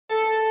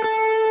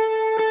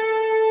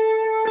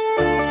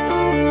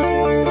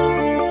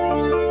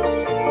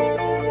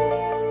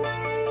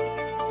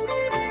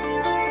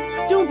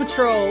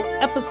Patrol,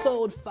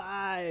 Episode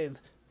 5.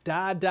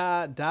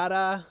 Dada,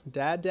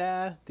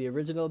 the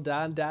original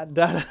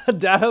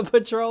Dada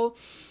Patrol.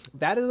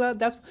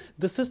 That's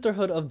the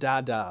Sisterhood of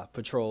Dada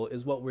Patrol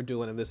is what we're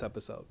doing in this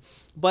episode.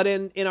 But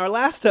in our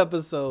last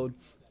episode,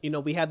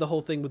 we had the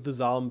whole thing with the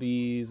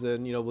zombies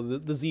and,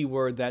 the Z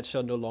word that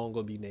shall no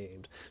longer be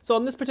named. So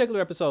in this particular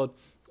episode,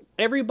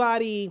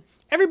 everybody's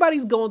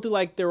going through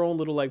like their own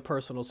little like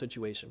personal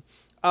situation.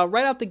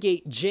 Right out the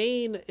gate,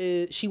 Jane,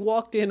 she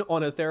walked in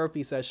on a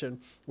therapy session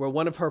where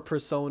one of her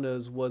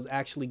personas was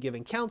actually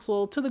giving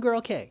counsel to the girl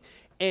Kay.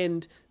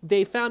 And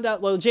Jane found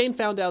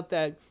out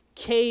that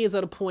Kay is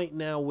at a point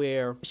now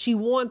where she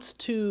wants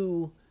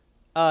to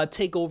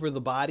take over the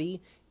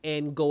body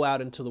and go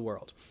out into the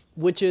world,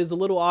 which is a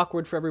little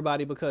awkward for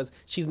everybody because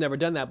she's never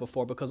done that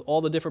before, because all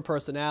the different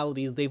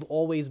personalities, they've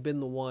always been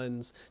the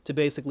ones to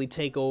basically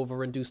take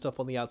over and do stuff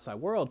on the outside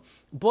world.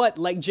 But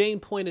like Jane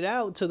pointed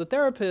out to the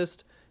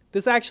therapist,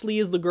 this actually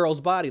is the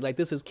girl's body. Like,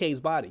 this is Kay's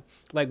body.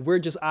 Like, we're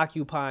just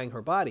occupying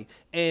her body.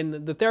 And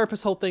the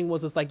therapist's whole thing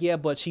was, it's like, yeah,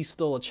 but she's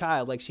still a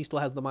child. Like, she still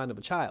has the mind of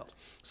a child.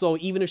 So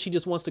even if she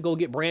just wants to go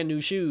get brand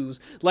new shoes,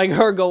 like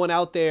her going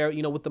out there,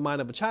 with the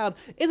mind of a child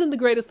isn't the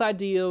greatest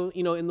idea,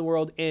 in the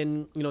world.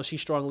 And, she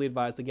strongly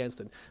advised against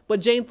it. But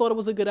Jane thought it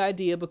was a good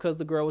idea because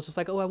the girl was just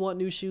like, oh, I want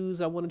new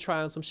shoes. I want to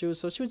try on some shoes.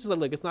 So she was just like,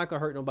 look, it's not going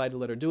to hurt nobody to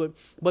let her do it.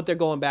 But they're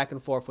going back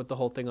and forth with the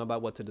whole thing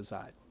about what to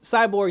decide.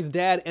 Cyborg's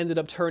dad ended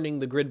up turning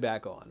the grid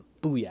back on.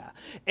 Booyah.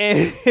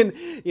 And,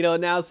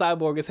 now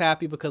Cyborg is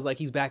happy because like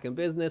he's back in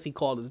business. He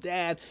called his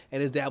dad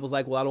and his dad was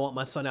like, well, I don't want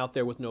my son out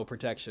there with no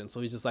protection. So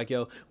he's just like,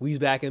 yo, we's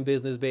back in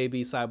business,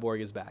 baby.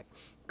 Cyborg is back.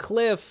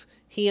 Cliff,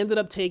 he ended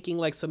up taking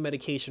like some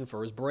medication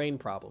for his brain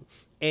problem.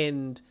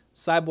 And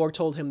Cyborg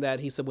told him that,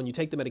 he said, when you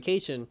take the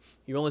medication,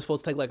 you're only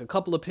supposed to take like a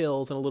couple of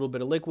pills and a little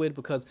bit of liquid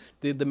because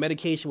the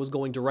medication was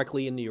going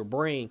directly into your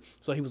brain.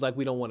 So he was like,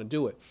 we don't want to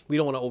do it. We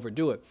don't want to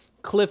overdo it.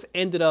 Cliff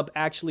ended up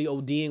actually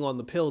ODing on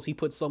the pills. He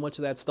put so much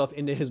of that stuff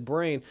into his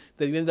brain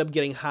that he ended up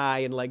getting high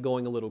and like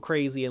going a little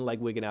crazy and like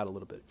wigging out a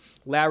little bit.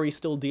 Larry's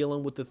still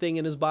dealing with the thing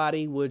in his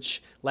body,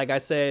 which, like I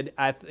said,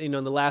 in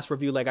the last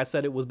review, like I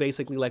said, it was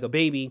basically like a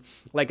baby,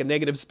 like a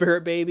negative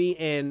spirit baby.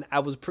 And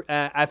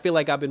I feel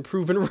like I've been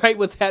proven right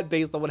with that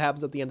based on what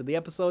happens at the end of the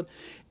episode.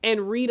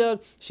 And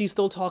Rita, she's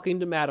still talking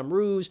to Madame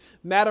Rouge.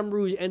 Madame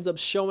Rouge ends up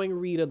showing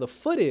Rita the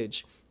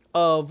footage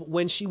of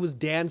when she was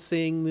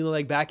dancing,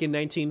 like back in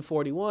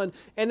 1941.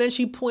 And then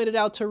she pointed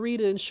out to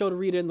Rita and showed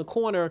Rita in the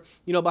corner,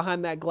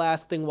 behind that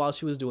glass thing while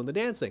she was doing the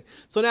dancing.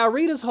 So now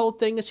Rita's whole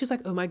thing is she's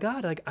like, oh my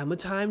God, like I'm a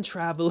time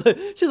traveler.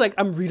 She's like,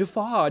 I'm Rita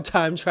Farr,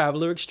 time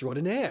traveler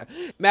extraordinaire.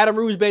 Madame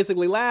Rouge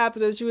basically laughed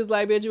and she was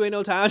like, bitch, you ain't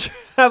no time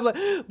traveler.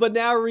 But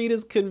now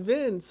Rita's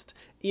convinced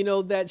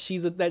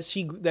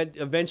that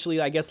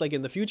eventually, I guess like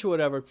in the future or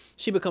whatever,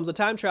 she becomes a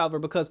time traveler,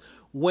 because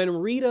when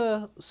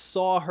Rita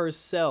saw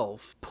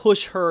herself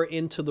push her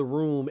into the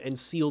room and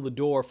seal the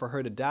door for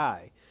her to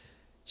die,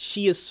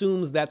 she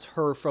assumes that's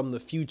her from the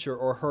future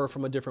or her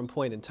from a different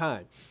point in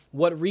time.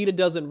 What Rita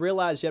doesn't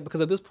realize yet,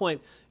 because at this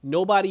point,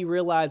 nobody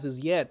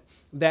realizes yet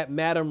that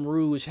Madame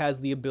Rouge has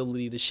the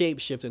ability to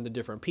shapeshift into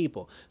different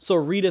people. So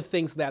Rita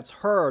thinks that's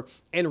her,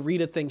 and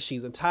Rita thinks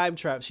she's a time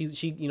traveler.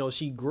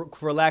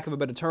 For lack of a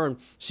better term,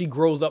 she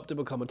grows up to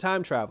become a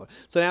time traveler.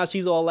 So now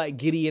she's all like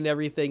giddy and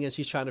everything, and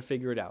she's trying to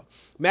figure it out.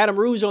 Madame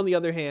Rouge, on the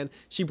other hand,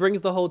 she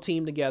brings the whole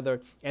team together,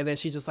 and then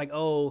she's just like,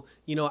 oh,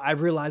 I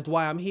realized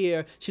why I'm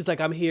here. She's like,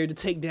 I'm here to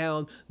take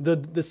down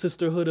the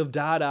Sisterhood of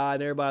Dada,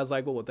 and everybody's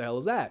like, well, what the hell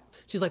is that?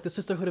 She's like, the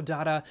Sisterhood of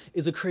Dada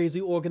is a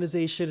crazy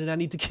organization, and I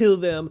need to kill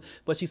them.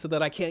 But she said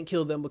that I can't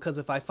kill them because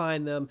if I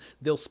find them,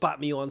 they'll spot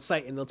me on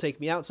sight and they'll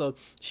take me out. So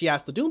she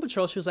asked the Doom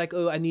Patrol, she was like,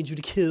 oh, I need you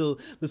to kill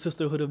the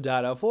Sisterhood of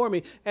Dada for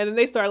me. And then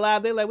they start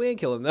laughing. They're like, we ain't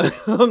killing them.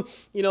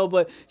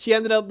 But she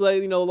ended up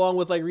like, along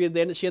with like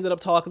Rita, she ended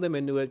up talking them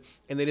into it.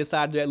 And they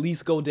decided to at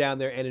least go down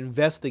there and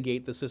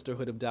investigate the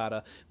Sisterhood of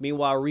Dada.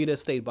 Meanwhile, Rita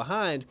stayed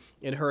behind,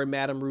 and her and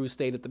Madame Rouge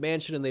stayed at the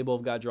mansion, and they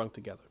both got drunk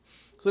together.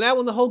 So now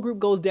when the whole group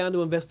goes down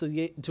to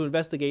investigate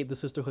the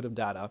Sisterhood of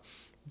Dada,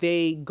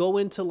 they go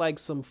into like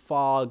some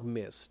fog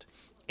mist.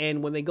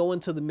 And when they go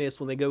into the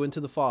mist, when they go into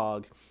the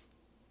fog,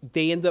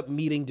 they end up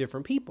meeting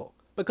different people.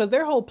 Because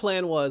their whole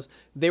plan was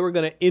they were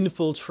going to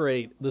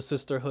infiltrate the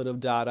Sisterhood of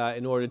Dada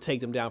in order to take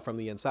them down from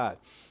the inside.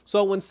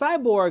 So when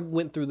Cyborg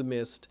went through the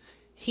mist,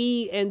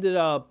 he ended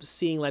up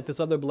seeing like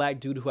this other black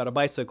dude who had a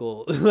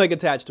bicycle like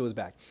attached to his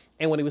back.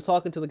 And when he was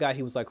talking to the guy,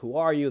 he was like, who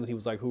are you? And he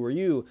was like, who are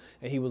you?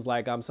 And he was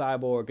like, I'm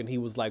Cyborg. And he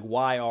was like,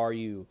 why are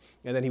you?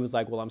 And then he was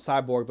like, well, I'm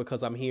Cyborg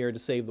because I'm here to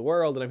save the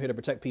world and I'm here to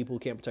protect people who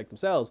can't protect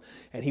themselves.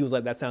 And he was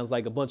like, that sounds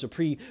like a bunch of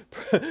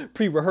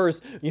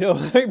pre-rehearsed,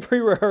 like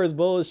pre-rehearsed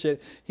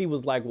bullshit. He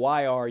was like,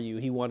 why are you?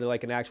 He wanted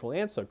like an actual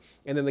answer.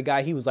 And then the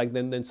guy, he was like,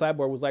 then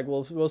Cyborg was like,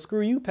 well,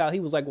 screw you, pal.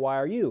 He was like, why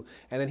are you?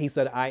 And then he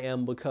said, I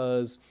am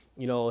because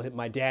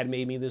my dad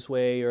made me this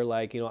way, or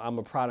like, I'm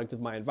a product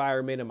of my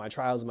environment and my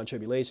trials and my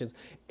tribulations.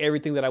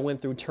 Everything that I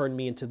went through turned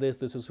me into this.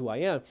 This is who I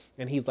am.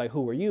 And he's like,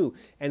 who are you?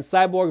 And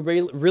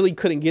Cyborg really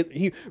couldn't get,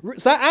 I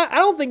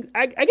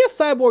guess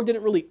Cyborg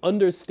didn't really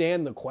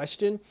understand the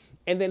question.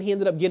 And then he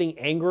ended up getting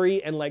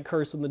angry and like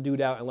cursing the dude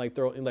out and like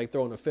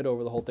throwing a fit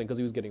over the whole thing because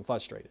he was getting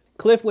frustrated.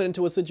 Cliff went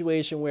into a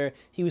situation where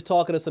he was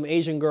talking to some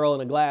Asian girl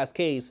in a glass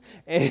case,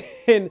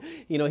 and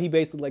you know, he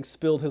basically like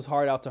spilled his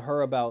heart out to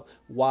her about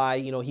why,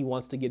 you know, he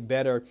wants to get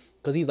better.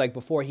 Because he's like,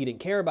 before he didn't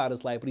care about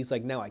his life, but he's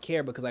like, now I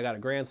care because I got a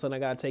grandson I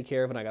got to take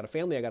care of and I got a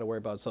family I got to worry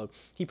about. So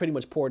he pretty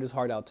much poured his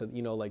heart out to,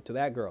 you know, like to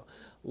that girl.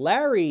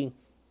 Larry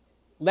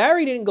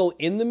didn't go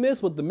in the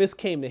mist, but the mist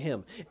came to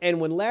him. And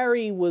when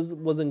Larry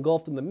was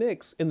engulfed in the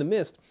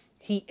mist,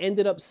 he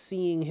ended up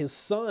seeing his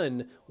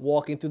son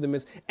walking through the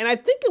mist. And I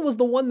think it was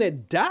the one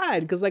that died,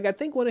 because like I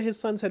think one of his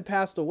sons had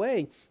passed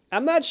away.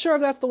 I'm not sure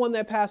if that's the one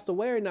that passed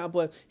away or not,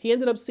 but he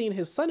ended up seeing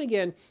his son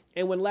again.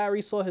 And when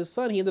Larry saw his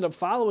son, he ended up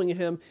following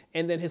him,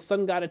 and then his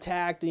son got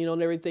attacked, you know,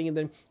 and everything. And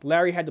then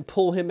Larry had to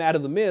pull him out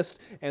of the mist.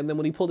 And then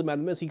when he pulled him out of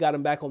the mist, he got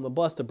him back on the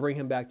bus to bring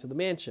him back to the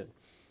mansion.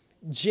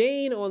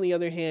 Jane, on the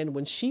other hand,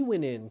 when she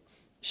went in,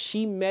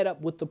 she met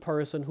up with the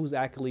person who's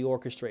actually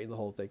orchestrating the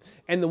whole thing.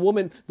 And the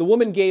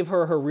woman gave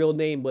her her real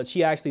name, but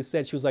she actually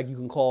said, she was like, you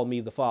can call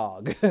me the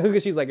Fog.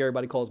 Because she's like,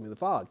 everybody calls me the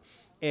Fog.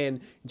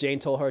 And Jane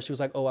told her, she was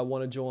like, oh, I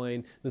want to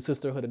join the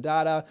Sisterhood of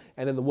Dada.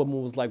 And then the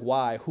woman was like,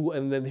 why? Who?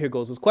 And then here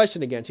goes this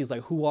question again. She's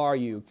like, who are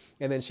you?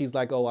 And then she's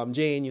like, oh, I'm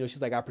Jane. You know,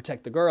 she's like, I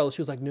protect the girl.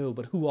 She was like, no,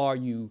 but who are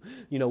you,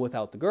 you know,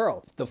 without the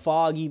girl? The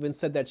Fog even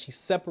said that she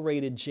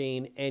separated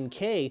Jane and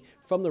Kay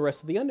from the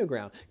rest of the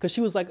underground. Because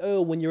she was like,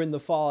 oh, when you're in the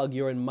Fog,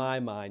 you're in my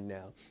mind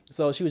now.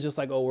 So she was just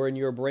like, oh, we're in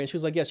your brain. She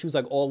was like, yes. She was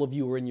like, all of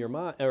you are in your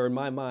mind, or in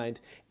my mind.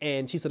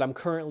 And she said, I'm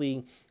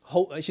currently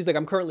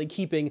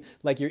keeping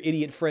like your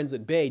idiot friends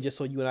at bay just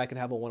so you and I can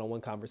have a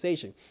one-on-one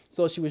conversation.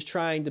 So she was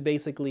trying to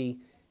basically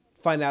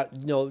find out,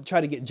 you know,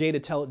 try to get Jane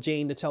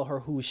to tell her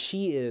who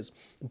she is.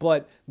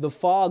 But the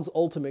Fog's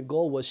ultimate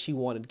goal was she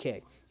wanted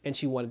Kay, and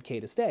she wanted Kay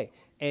to stay.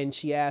 And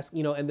she asked,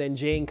 you know, and then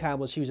Jane kind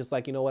of, she was just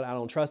like, you know what, I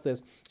don't trust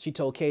this. She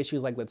told Kay, she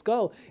was like, let's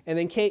go. And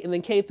then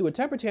Kay threw a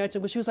temper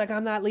tantrum, but she was like,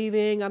 I'm not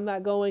leaving, I'm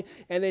not going.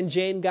 And then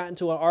Jane got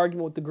into an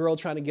argument with the girl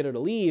trying to get her to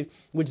leave,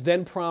 which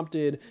then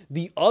prompted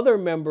the other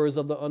members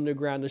of the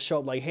underground to show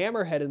up like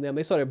Hammerhead and them.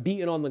 They started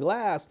beating on the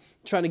glass,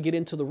 trying to get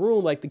into the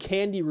room, like the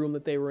candy room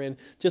that they were in,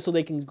 just so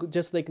they can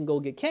go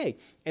get Kay.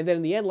 And then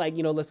in the end, like,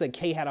 you know, let's say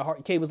Kay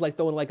was like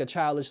throwing like a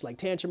childish like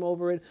tantrum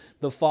over it.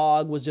 The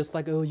Fog was just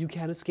like, oh, you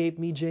can't escape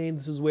me, Jane.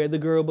 This is where the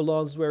girl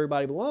belongs, this is where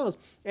everybody belongs.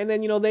 And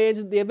then, you know, they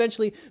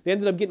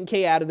ended up getting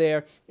Kay out of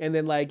there. And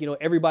then, like, you know,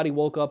 everybody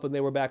woke up and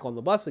they were back on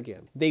the bus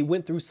again. They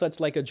went through such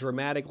like a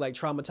dramatic, like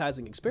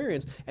traumatizing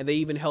experience. And they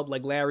even helped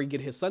like Larry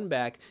get his son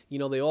back. You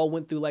know, they all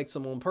went through like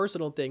some own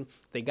personal thing.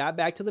 They got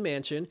back to the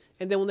mansion.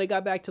 And then when they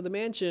got back to the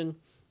mansion,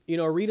 you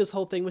know, Rita's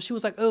whole thing was, she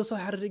was like, oh, so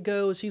how did it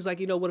go? She's like,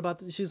 you know, what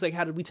about she's like,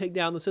 how did we take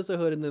down the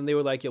Sisterhood? And then they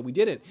were like, yo, we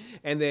didn't.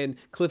 And then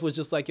Cliff was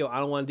just like, yo, I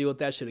don't want to deal with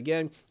that shit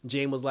again.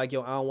 Jane was like,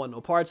 yo, I don't want no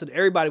parts of it.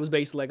 Everybody was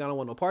basically like, I don't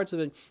want no parts of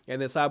it. And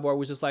then Cyborg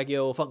was just like,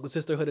 yo, fuck the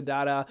Sisterhood of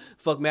Dada,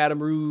 fuck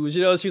Madame Rouge.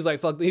 You know, she was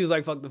like, he was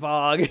like, fuck the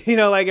Fog. You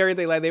know, like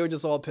everything. Like they were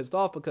just all pissed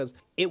off because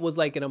it was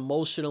like an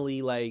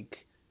emotionally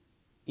like,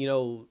 you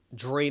know,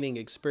 draining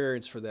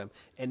experience for them.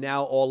 And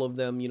now all of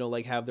them, you know,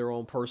 like have their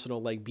own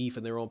personal like beef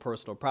and their own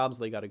personal problems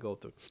they got to go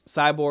through.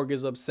 Cyborg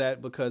is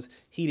upset because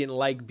he didn't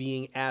like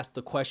being asked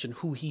the question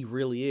who he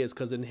really is,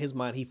 because in his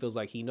mind he feels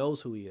like he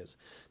knows who he is.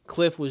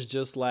 Cliff was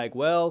just like,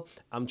 well,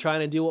 I'm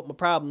trying to deal with my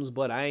problems,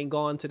 but I ain't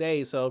gone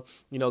today. So,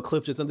 you know,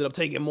 Cliff just ended up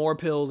taking more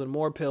pills,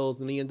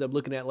 and he ended up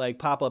looking at like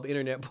pop-up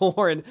internet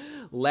porn.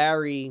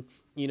 Larry,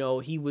 you know,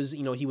 he was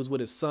with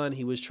his son.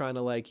 He was trying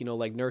to like, you know,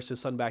 like nurse his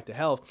son back to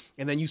health.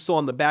 And then you saw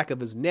on the back of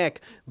his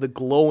neck, the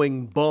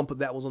glowing bump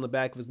that was on the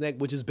back of his neck,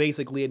 which is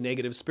basically a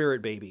negative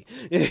spirit baby,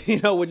 you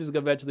know, which is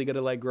eventually going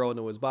to like grow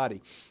into his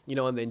body, you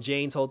know. And then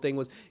Jane's whole thing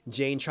was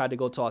Jane tried to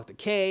go talk to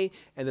Kay,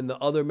 and then the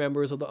other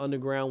members of the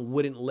underground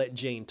wouldn't let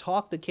Jane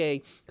talk to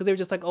Kay because they were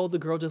just like, oh, the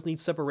girl just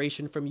needs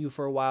separation from you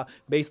for a while.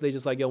 Basically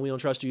just like, yo, we don't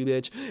trust you,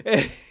 bitch.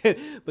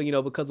 But, you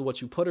know, because of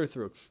what you put her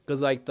through, because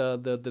like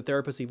the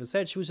therapist even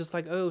said, she was just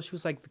like, oh, she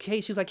was like, Kay,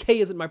 she's like, Kay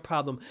isn't my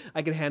problem.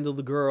 I can handle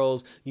the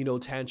girls, you know,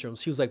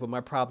 tantrums. She was like, but my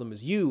problem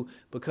is you,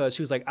 because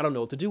she was like, I don't know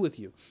what to do with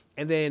you.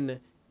 And then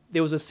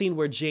there was a scene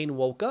where Jane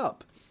woke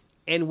up.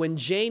 And when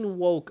Jane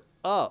woke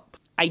up,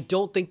 I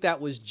don't think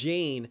that was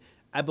Jane.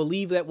 I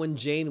believe that when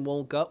Jane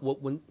woke up,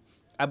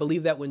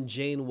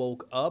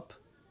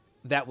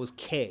 that was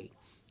Kay.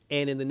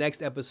 And in the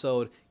next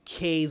episode,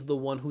 Kay's the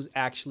one who's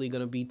actually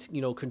going to be,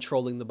 you know,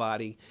 controlling the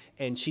body,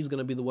 and she's going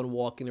to be the one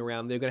walking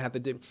around. They're going to have to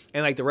do,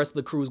 and like the rest of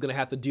the crew is going to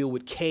have to deal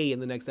with Kay in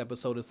the next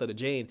episode instead of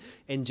Jane.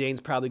 And Jane's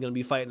probably going to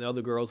be fighting the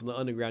other girls in the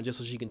underground just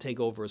so she can take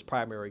over as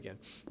primary again.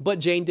 But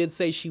Jane did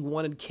say she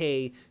wanted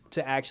Kay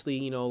to actually,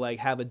 you know, like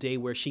have a day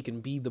where she can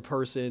be the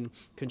person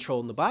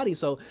controlling the body.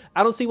 So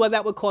I don't see why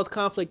that would cause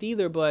conflict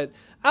either, but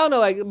I don't know,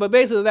 like, but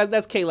basically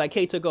that's Kay. Like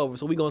Kay took over.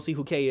 So we're going to see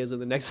who Kay is in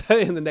the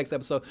next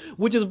episode,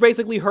 which is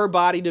basically her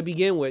body to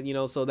begin with, you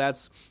know. So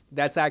that's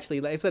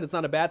actually, like I said, it's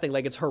not a bad thing.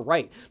 Like, it's her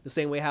right. The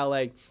same way how,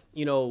 like,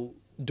 you know,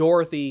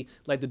 Dorothy,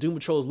 like the Doom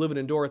Patrol is living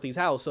in Dorothy's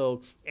house.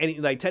 So,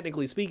 like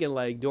technically speaking,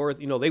 like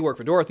Dorothy, they work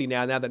for Dorothy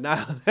now that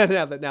Niles,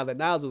 now that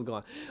Niles is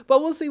gone.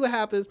 But we'll see what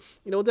happens.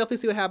 We'll definitely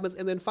see what happens.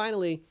 And then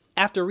finally,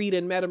 after Rita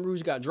and Madame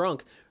Rouge got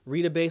drunk,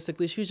 Rita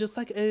basically, she was just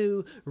like,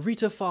 oh,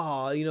 Rita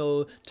Farr,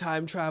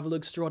 time travel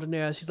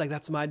extraordinaire. She's like,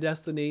 that's my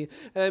destiny.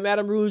 And then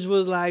Madame Rouge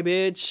was like,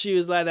 bitch, she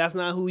was like, that's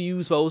not who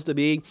you supposed to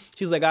be.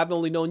 She's like, I've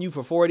only known you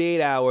for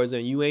 48 hours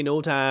and you ain't no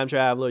time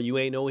traveler. You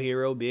ain't no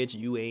hero, bitch.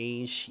 You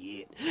ain't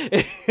shit.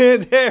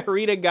 And then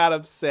Rita got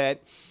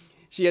upset.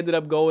 She ended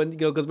up going,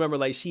 because remember,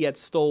 like, she had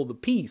stole the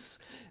piece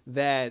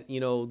that,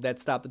 that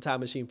stopped the time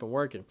machine from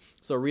working.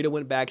 So Rita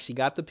went back, she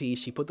got the piece,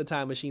 she put the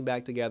time machine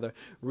back together.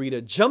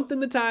 Rita jumped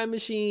in the time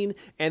machine,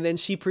 and then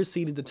she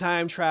proceeded to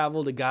time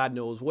travel to God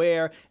knows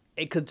where.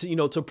 It could,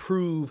 to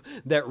prove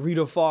that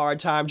Rita Farr,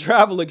 time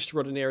travel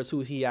extraordinaire, is who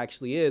he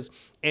actually is.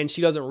 And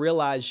she doesn't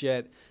realize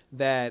yet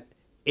that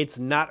it's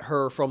not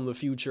her from the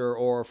future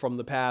or from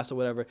the past or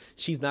whatever.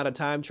 She's not a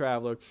time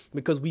traveler,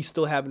 because we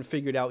still haven't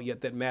figured out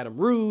yet that Madame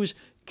Rouge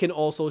can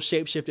also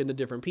shapeshift into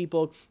different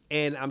people.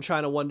 And I'm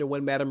trying to wonder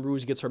when Madame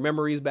Rouge gets her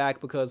memories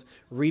back, because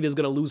Rita's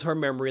going to lose her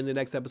memory in the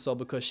next episode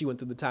because she went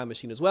through the time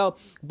machine as well.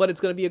 But it's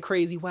going to be a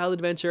crazy, wild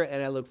adventure,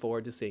 and I look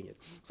forward to seeing it.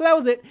 So that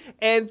was it.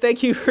 And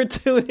thank you for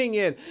tuning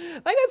in.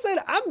 Like I said,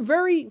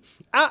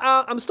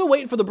 I'm still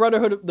waiting for the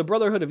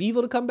Brotherhood of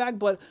Evil to come back,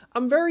 but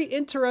I'm very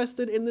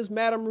interested in this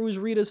Madame Rouge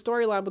Rita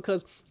storyline,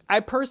 because I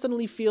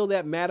personally feel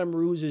that Madame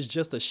Rouge is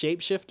just a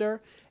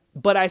shapeshifter.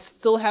 But I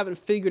still haven't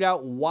figured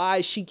out why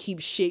she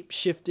keeps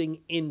shape-shifting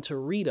into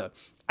Rita.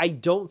 I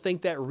don't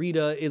think that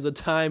Rita is a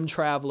time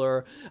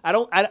traveler. I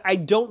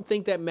don't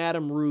think that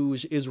Madame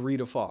Rouge is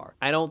Rita Farr.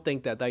 I don't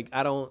think that.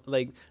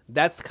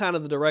 That's kind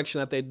of the direction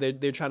that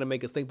they're trying to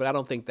make us think, but I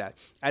don't think that.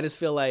 I just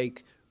feel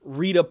like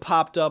Rita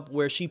popped up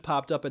where she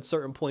popped up at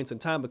certain points in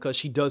time because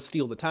she does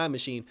steal the time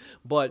machine.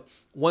 But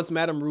once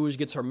Madame Rouge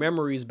gets her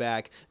memories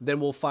back, then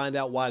we'll find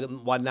out why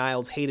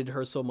Niles hated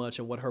her so much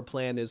and what her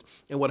plan is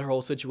and what her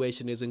whole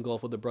situation is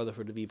engulfed with the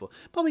Brotherhood of Evil.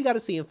 But we got to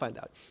see and find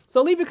out.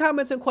 So leave your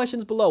comments and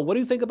questions below. What do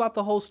you think about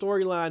the whole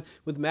storyline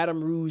with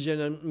Madame Rouge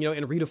and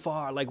and Rita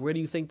Farr? Like, where do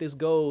you think this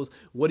goes?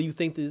 What do you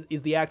think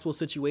is the actual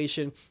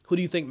situation? Who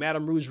do you think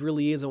Madame Rouge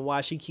really is, and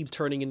why she keeps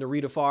turning into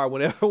Rita Farr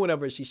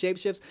whenever she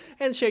shapeshifts?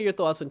 And share your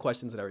thoughts and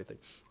questions and everything.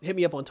 Hit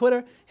me up on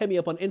Twitter. Hit me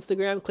up on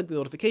Instagram. Click the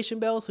notification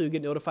bell so you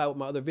get notified when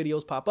my other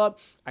videos pop up.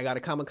 I got a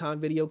Comic-Con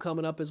video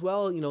coming up as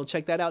well.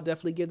 Check that out.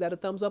 Definitely give that a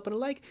thumbs up and a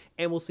like,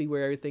 and we'll see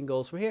where everything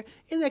goes from here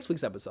in next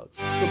week's episode.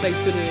 So thanks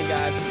for tuning in,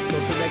 guys. So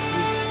until next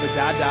week, the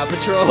Dada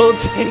Patrol,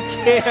 take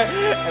care.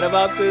 And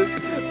about this,